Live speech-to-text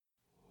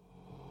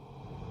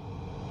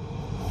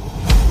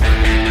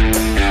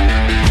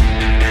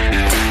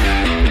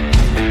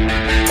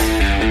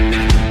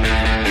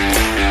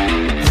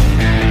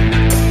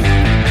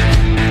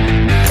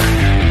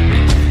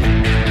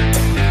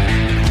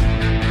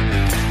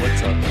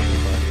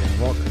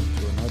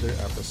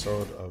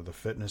episode of the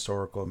Fitness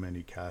Oracle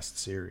Minicast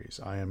series.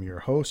 I am your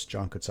host,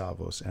 John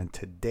Katsavos, and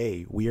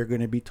today we are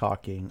going to be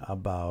talking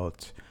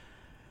about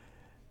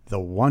the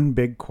one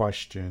big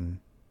question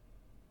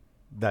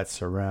that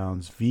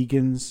surrounds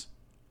vegans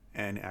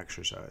and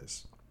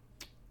exercise.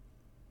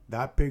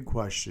 That big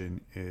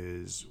question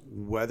is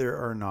whether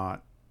or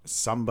not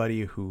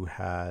somebody who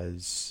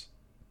has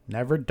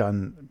never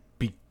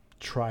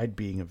tried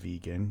being a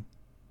vegan,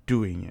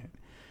 doing it.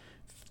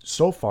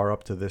 So far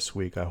up to this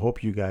week, I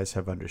hope you guys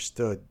have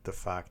understood the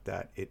fact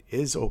that it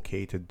is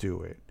okay to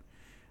do it.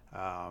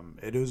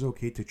 It is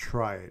okay to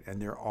try it. And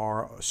there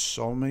are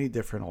so many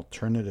different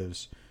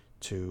alternatives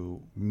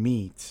to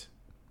meat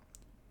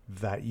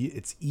that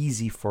it's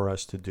easy for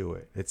us to do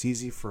it. It's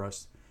easy for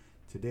us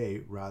today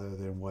rather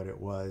than what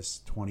it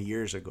was 20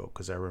 years ago.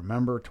 Because I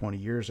remember 20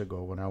 years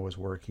ago when I was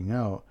working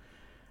out,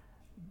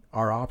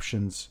 our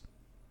options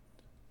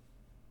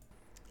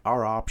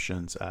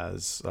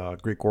as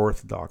Greek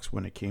Orthodox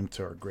when it came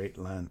to our Great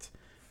Lent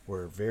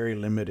were very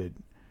limited,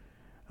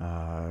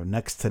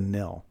 next to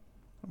nil.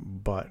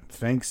 But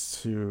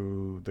thanks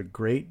to the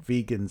great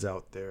vegans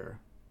out there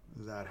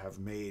that have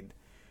made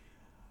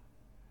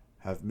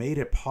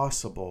it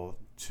possible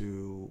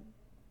to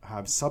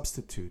have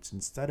substitutes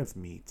instead of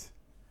meat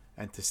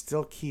and to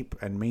still keep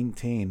and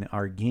maintain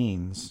our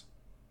gains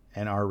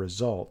and our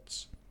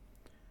results,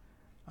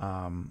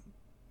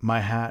 my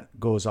hat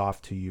goes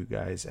off to you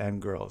guys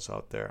and girls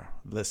out there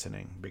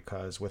listening,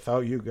 because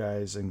without you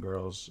guys and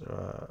girls,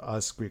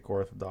 us Greek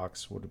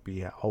Orthodox would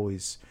be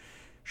always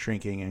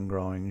shrinking and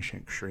growing,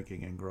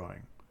 shrinking and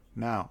growing.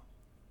 Now,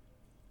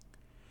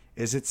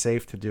 is it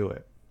safe to do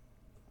it?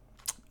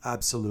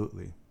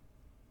 Absolutely.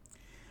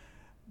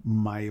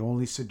 My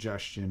only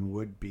suggestion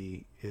would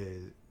be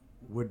to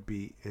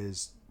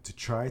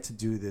try to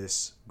do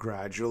this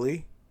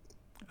gradually.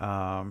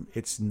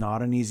 It's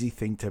not an easy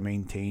thing to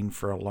maintain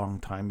for a long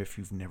time if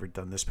you've never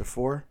done this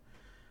before.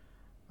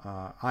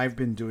 I've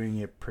been doing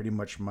it pretty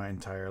much my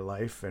entire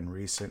life, and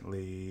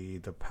recently,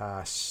 the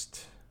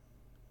past,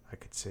 I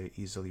could say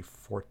easily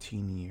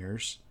 14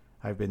 years,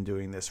 I've been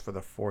doing this for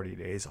the 40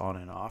 days on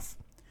and off.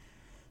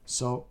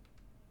 So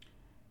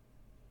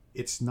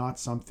it's not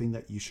something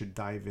that you should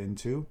dive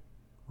into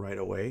right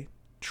away.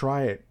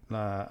 Try it.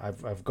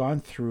 I've gone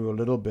through a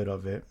little bit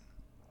of it,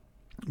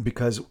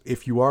 because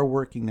if you are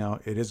working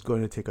out, it is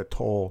going to take a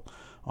toll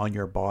on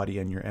your body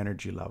and your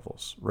energy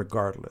levels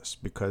regardless,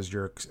 because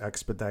you're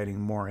expediting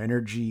more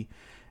energy,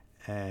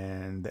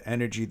 and the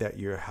energy that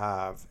you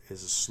have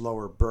is a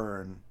slower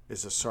burn,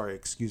 it's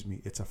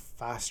a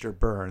faster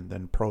burn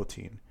than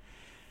protein.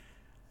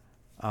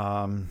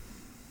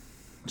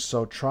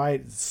 So try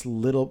it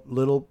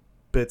little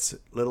bits,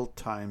 little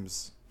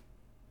times,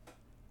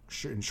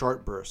 in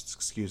short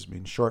bursts,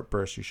 in short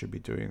bursts you should be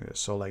doing this.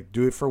 So like,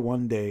 do it for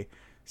one day,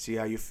 see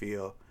how you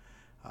feel,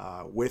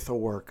 with a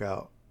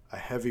workout, a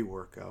heavy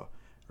workout.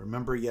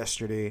 Remember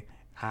yesterday,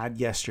 add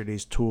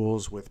yesterday's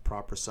tools with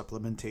proper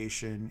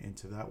supplementation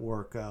into that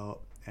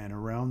workout, and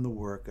around the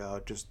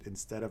workout, just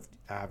instead of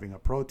having a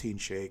protein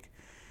shake,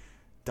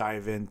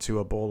 dive into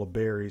a bowl of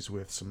berries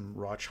with some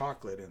raw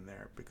chocolate in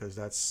there, because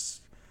that's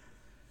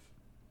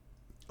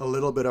a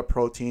little bit of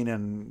protein,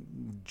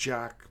 and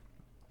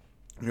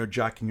you're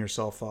jacking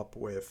yourself up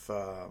with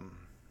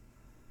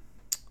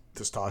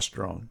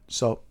testosterone.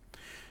 So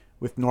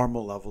with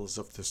normal levels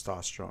of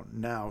testosterone.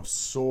 Now,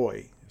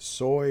 soy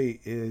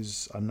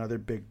is another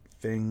big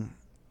thing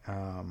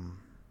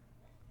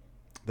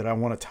that I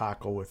want to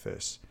tackle with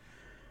this.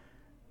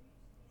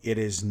 It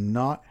is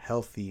not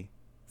healthy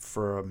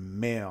for a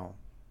male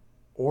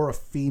or a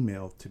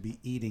female to be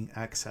eating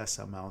excess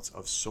amounts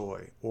of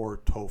soy or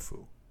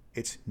tofu.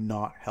 It's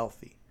not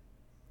healthy.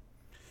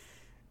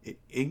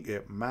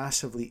 It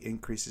massively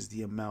increases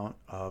the amount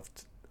of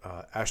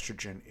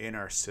estrogen in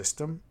our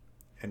system,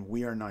 and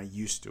we are not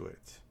used to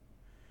it.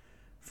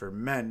 For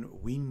men,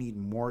 we need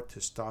more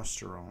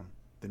testosterone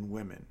than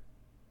women.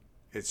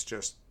 It's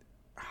just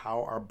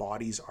how our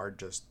bodies are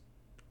just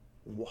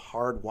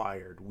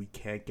hardwired. We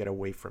can't get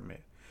away from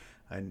it.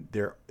 And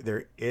I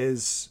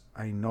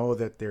know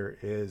that there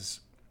is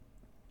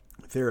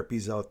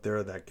therapies out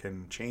there that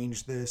can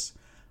change this.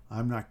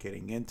 I'm not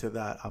getting into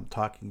that. I'm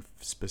talking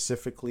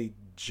specifically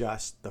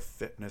just the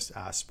fitness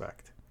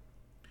aspect.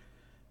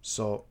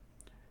 So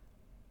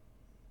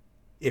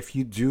if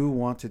you do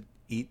want to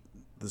eat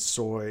the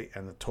soy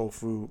and the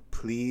tofu,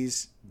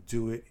 please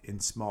do it in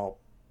small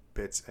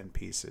bits and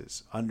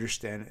pieces.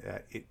 Understand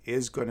that it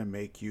is going to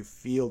make you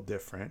feel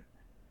different,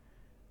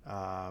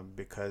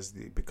 because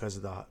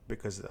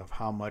of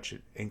how much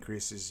it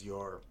increases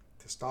your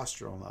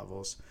testosterone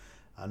levels.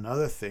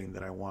 Another thing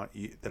that I want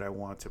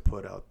to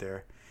put out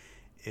there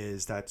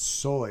is that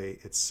soy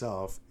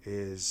itself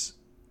is,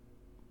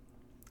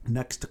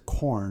 next to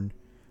corn,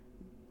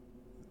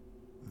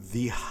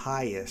 the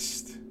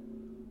highest,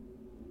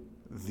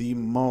 the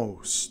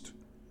most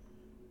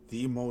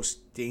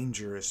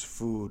dangerous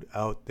food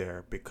out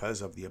there,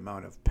 because of the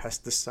amount of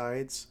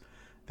pesticides,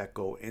 that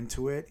go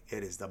into it.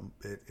 It is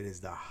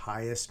the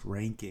highest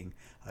ranking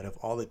out of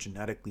all the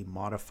genetically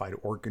modified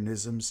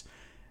organisms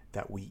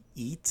that we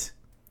eat.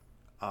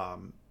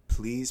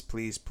 Please,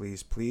 please,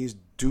 please, please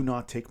do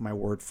not take my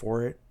word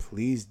for it.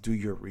 Please do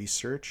your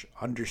research.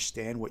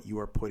 Understand what you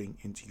are putting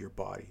into your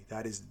body.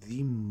 That is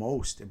the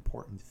most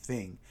important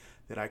thing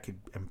that I could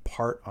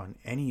impart on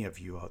any of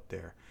you out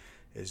there,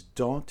 is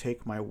don't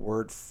take my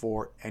word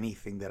for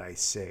anything that I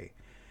say.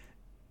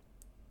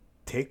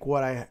 Take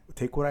what I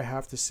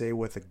have to say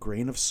with a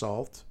grain of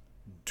salt.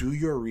 Do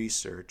your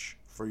research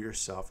for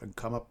yourself and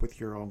come up with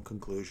your own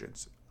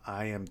conclusions.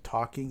 I am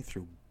talking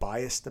through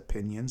biased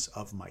opinions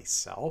of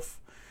myself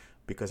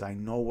because I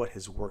know what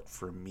has worked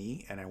for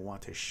me, and I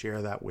want to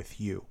share that with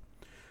you.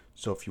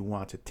 So if you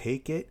want to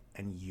take it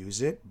and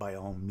use it, by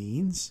all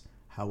means.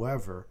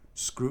 However,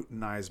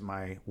 scrutinize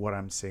what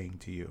I'm saying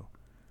to you.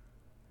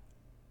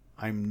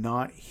 I'm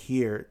not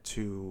here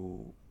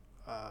to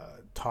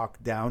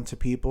talk down to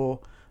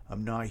people.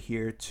 I'm not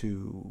here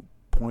to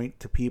point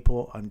to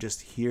people. I'm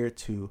just here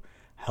to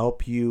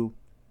help you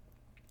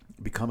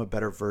become a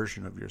better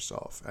version of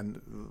yourself. And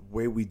the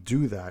way we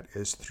do that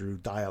is through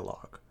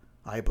dialogue,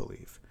 I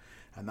believe.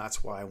 And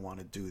that's why I want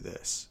to do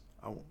this.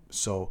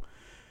 So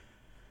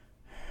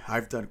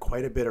I've done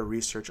quite a bit of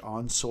research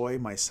on soy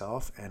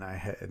myself,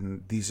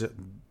 and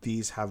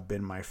these have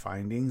been my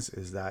findings,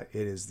 is that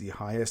it has the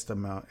highest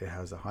amount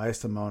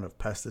of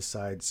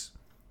pesticides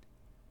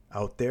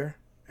out there,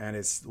 and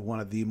it's one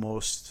of the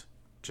most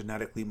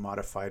genetically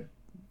modified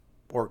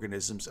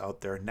organisms out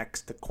there,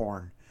 next to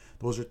corn.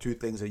 Those are two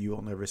things that you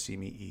will never see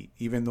me eat.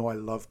 Even though I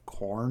love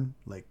corn,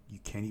 like you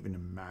can't even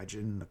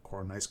imagine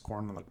nice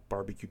corn, like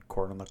barbecued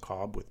corn on the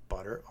cob with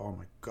butter. Oh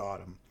my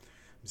God, I'm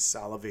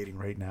salivating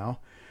right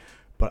now.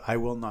 But I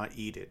will not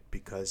eat it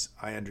because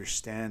I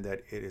understand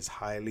that it is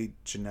highly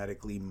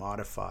genetically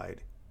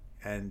modified,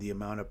 and the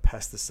amount of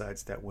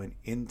pesticides that went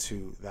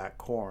into that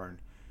corn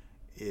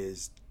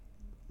is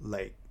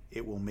like,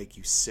 it will make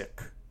you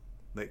sick.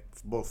 Like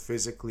both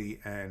physically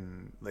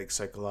and like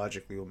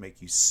psychologically will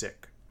make you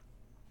sick.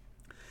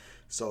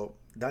 So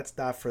that's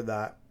that for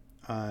that.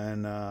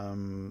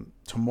 And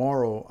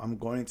tomorrow I'm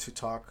going to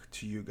talk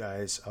to you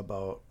guys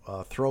about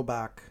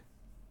throwback,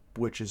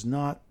 which is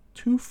not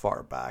too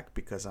far back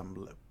because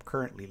I'm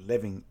currently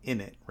living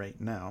in it right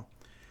now.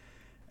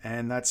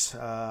 And that's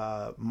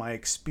my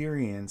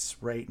experience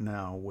right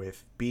now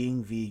with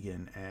being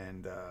vegan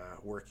and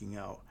working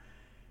out,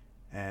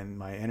 and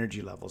my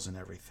energy levels and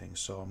everything.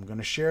 So I'm going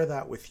to share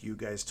that with you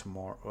guys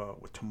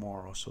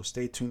tomorrow. So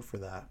stay tuned for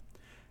that.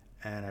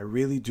 And I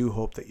really do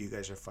hope that you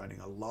guys are finding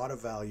a lot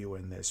of value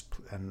in this.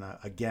 And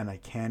again, I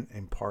can't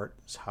impart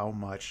how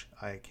much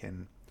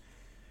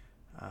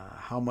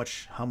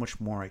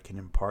more I can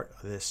impart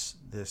this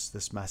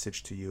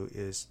message to you,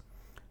 is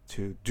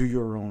to do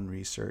your own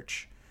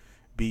research,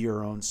 be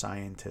your own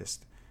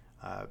scientist.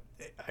 I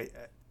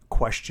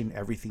question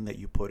everything that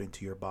you put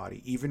into your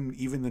body, even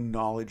the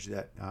knowledge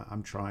that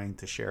I'm trying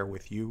to share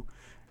with you.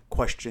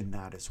 Question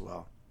that as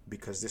well,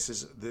 because this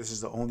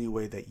is the only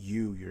way that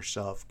you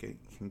yourself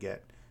can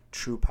get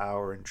true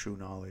power and true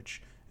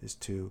knowledge, is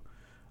to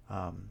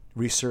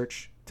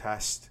research,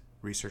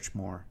 research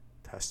more,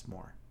 test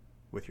more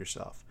with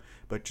yourself.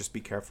 But just be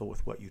careful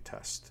with what you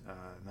test.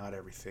 Not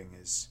everything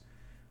is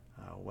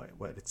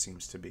what it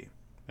seems to be.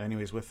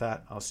 Anyways, with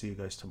that, I'll see you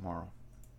guys tomorrow.